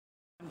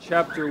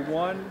chapter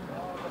 1,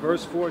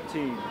 verse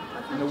 14.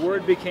 And the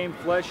Word became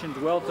flesh and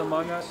dwelt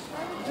among us,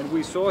 and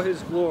we saw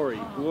his glory,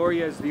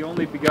 glory as the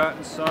only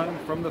begotten Son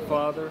from the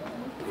Father,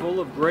 full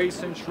of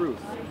grace and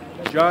truth.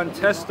 John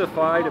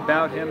testified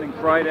about him and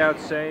cried out,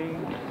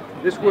 saying,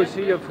 This was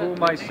he of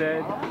whom I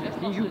said,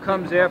 He who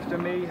comes after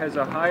me has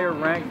a higher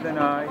rank than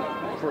I,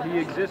 for he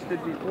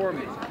existed before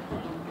me.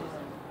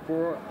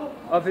 For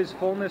of his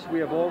fullness we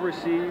have all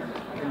received,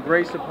 and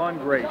grace upon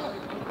grace.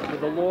 For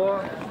the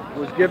law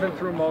was given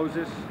through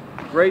Moses,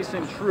 grace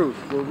and truth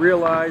were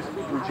realized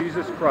through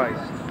Jesus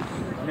Christ.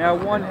 Now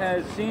one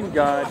has seen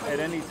God at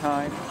any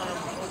time,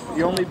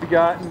 the only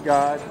begotten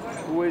God,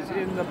 who is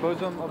in the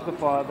bosom of the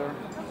Father.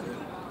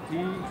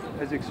 He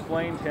has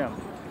explained him.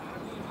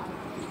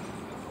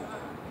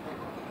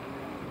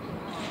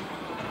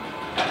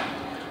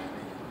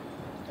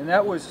 And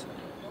that was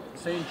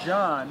St.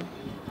 John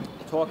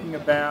talking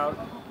about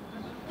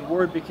the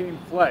Word became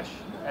flesh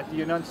at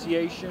the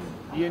Annunciation,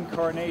 the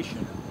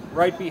Incarnation.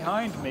 Right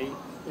behind me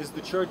is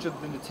the Church of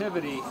the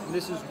Nativity, and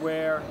this is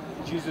where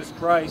Jesus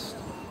Christ,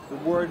 the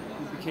Word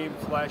who became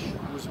flesh,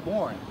 was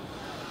born.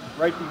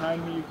 Right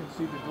behind me you can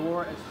see the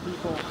door as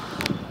people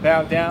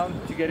bow down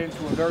to get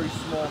into a very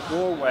small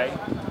doorway,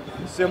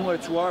 similar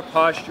to our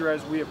posture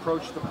as we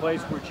approach the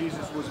place where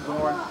Jesus was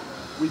born.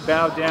 We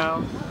bow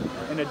down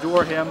and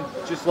adore him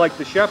just like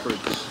the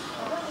shepherds.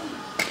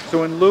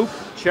 So in Luke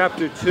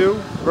chapter 2,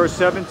 verse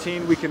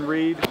 17, we can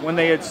read, When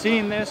they had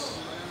seen this,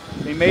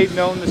 they made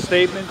known the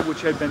statement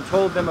which had been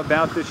told them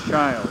about this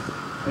child.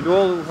 And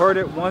all who heard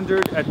it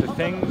wondered at the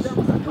things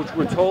which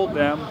were told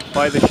them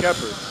by the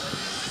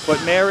shepherds.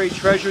 But Mary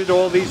treasured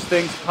all these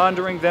things,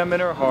 pondering them in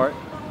her heart.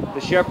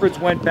 The shepherds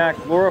went back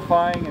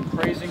glorifying and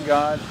praising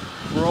God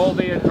for all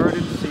they had heard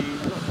and seen,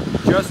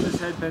 just as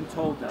had been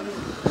told them.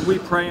 And we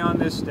pray on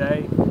this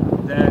day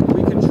that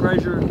we can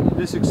treasure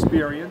this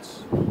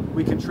experience,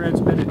 we can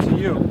transmit it to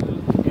you,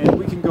 and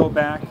we can go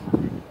back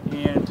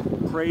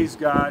and praise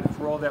God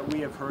for all that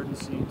we have heard and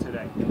seen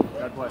today.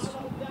 God bless.